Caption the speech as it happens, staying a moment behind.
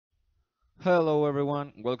Hello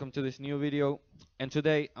everyone, welcome to this new video, and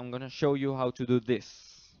today I'm gonna show you how to do this.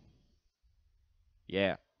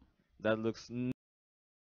 Yeah, that looks neat.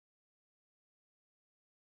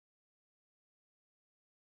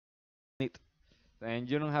 And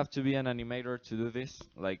you don't have to be an animator to do this.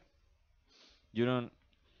 Like, you don't,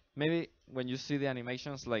 maybe when you see the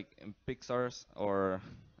animations like in Pixar's or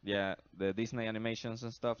yeah, the Disney animations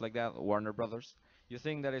and stuff like that, Warner Brothers, you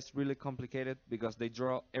think that it's really complicated because they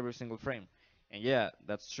draw every single frame. And yeah,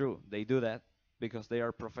 that's true, they do that because they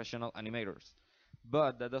are professional animators.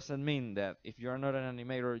 But that doesn't mean that if you're not an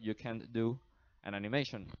animator, you can't do an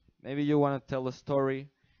animation. Maybe you want to tell a story,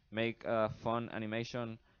 make a fun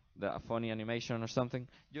animation, a funny animation or something.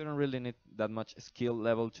 You don't really need that much skill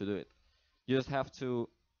level to do it. You just have to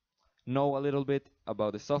know a little bit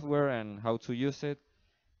about the software and how to use it.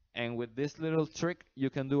 And with this little trick, you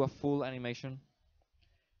can do a full animation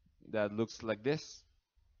that looks like this.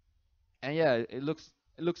 And yeah, it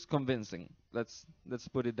looks convincing. Let's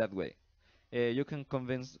put it that way. You can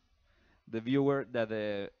convince the viewer that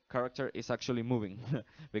the character is actually moving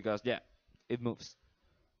because yeah, it moves.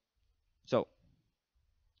 So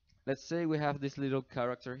let's say we have this little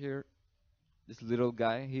character here, this little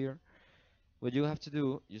guy here. What you have to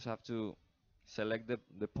do, you just have to select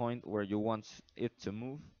the point where you want it to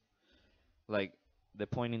move, like the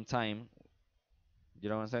point in time, you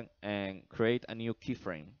know what I'm saying, and create a new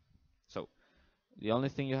keyframe. So the only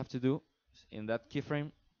thing you have to do is in that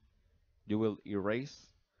keyframe, you will erase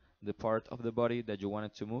the part of the body that you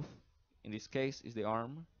wanted to move. In this case, is the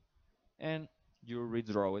arm, and you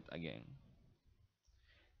redraw it again.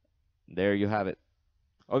 There you have it.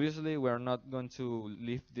 Obviously, we're not going to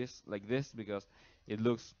leave this like this because it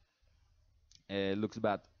looks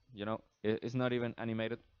bad. You know, it's not even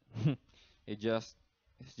animated. it just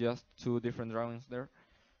it's just two different drawings there.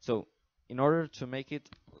 So in order to make it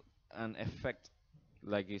an effect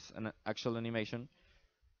like it's an actual animation,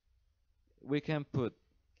 we can put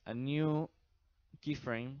a new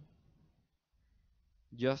keyframe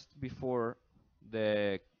just before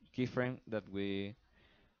the keyframe that we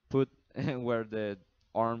put where the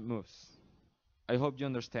arm moves. I hope you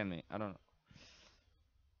understand me. I don't know.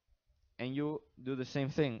 And you do the same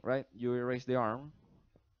thing, right? You erase the arm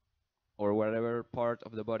or whatever part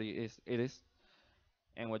of the body it is,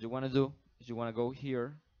 and what you want to do is you want to go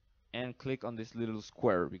here and click on this little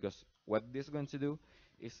square because what this is going to do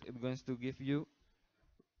is it's going to give you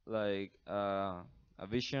like a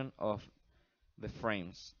vision of the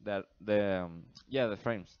frames that the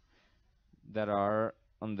frames that are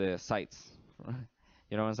on the sides.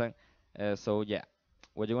 You know what I'm saying? So yeah,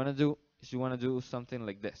 what you want to do is you want to do something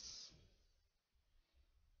like this.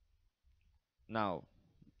 Now,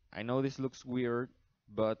 I know this looks weird,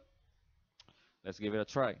 but let's give it a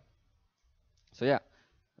try. So yeah,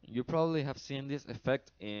 you probably have seen this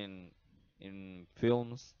effect in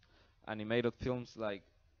films, animated films like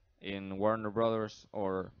in Warner Brothers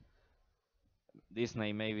or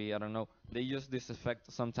Disney maybe, I don't know. They use this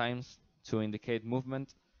effect sometimes to indicate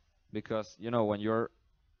movement because you know when you're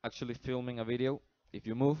actually filming a video, if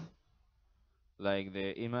you move, like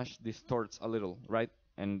the image distorts a little, right?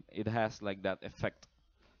 And it has like that effect,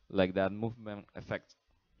 like that movement effect.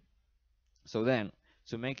 So then,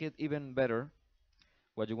 to make it even better,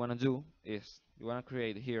 what you want to do is you want to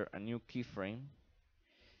create here a new keyframe,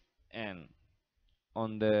 and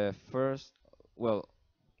on the first, well,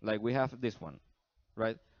 like we have this one,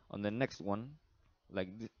 right? On the next one, like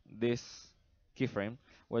this keyframe,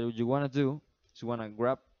 what you want to do is you want to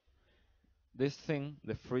grab this thing,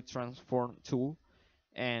 the free transform tool,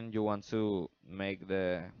 and you want to make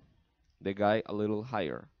the guy a little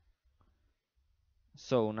higher.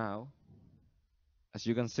 So now, as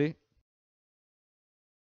you can see,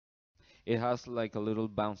 it has like a little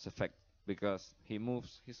bounce effect because he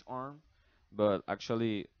moves his arm, but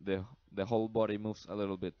actually the whole body moves a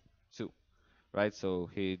little bit too, right? So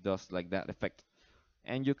he does like that effect.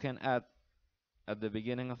 And you can add at the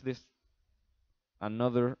beginning of this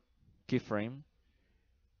another keyframe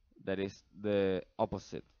that is the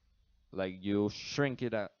opposite. Like you shrink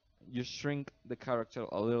the character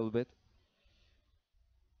a little bit,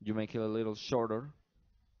 you make it a little shorter,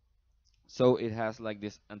 so it has like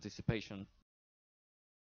this anticipation,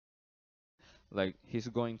 like he's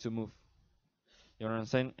going to move. You know what I'm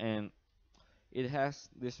saying? And it has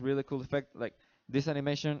this really cool effect. Like this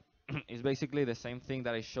animation is basically the same thing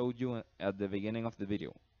that I showed you at the beginning of the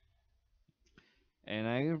video.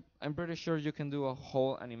 And I'm pretty sure you can do a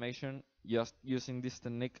whole animation just using this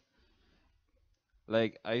technique.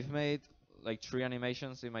 Like I've made like 3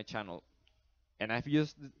 animations in my channel, and I've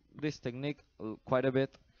used this technique quite a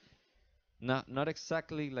bit Not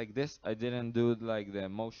exactly like this. I didn't do like the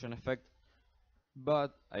motion effect,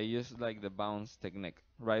 but I used like the bounce technique,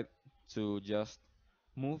 right? To just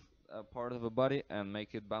move a part of a body and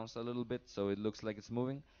make it bounce a little bit so it looks like it's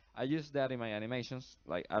moving. I use that in my animations.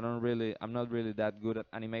 Like I'm not really that good at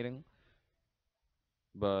animating,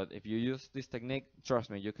 but if you use this technique, trust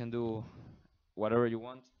me, you can do whatever you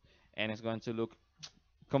want, and it's going to look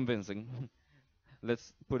convincing.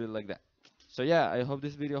 Let's put it like that. So yeah, I hope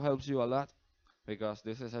this video helps you a lot because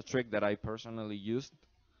this is a trick that I personally used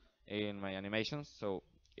in my animations, so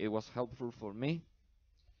it was helpful for me.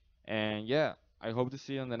 And yeah, I hope to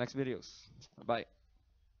see you in the next videos. Bye.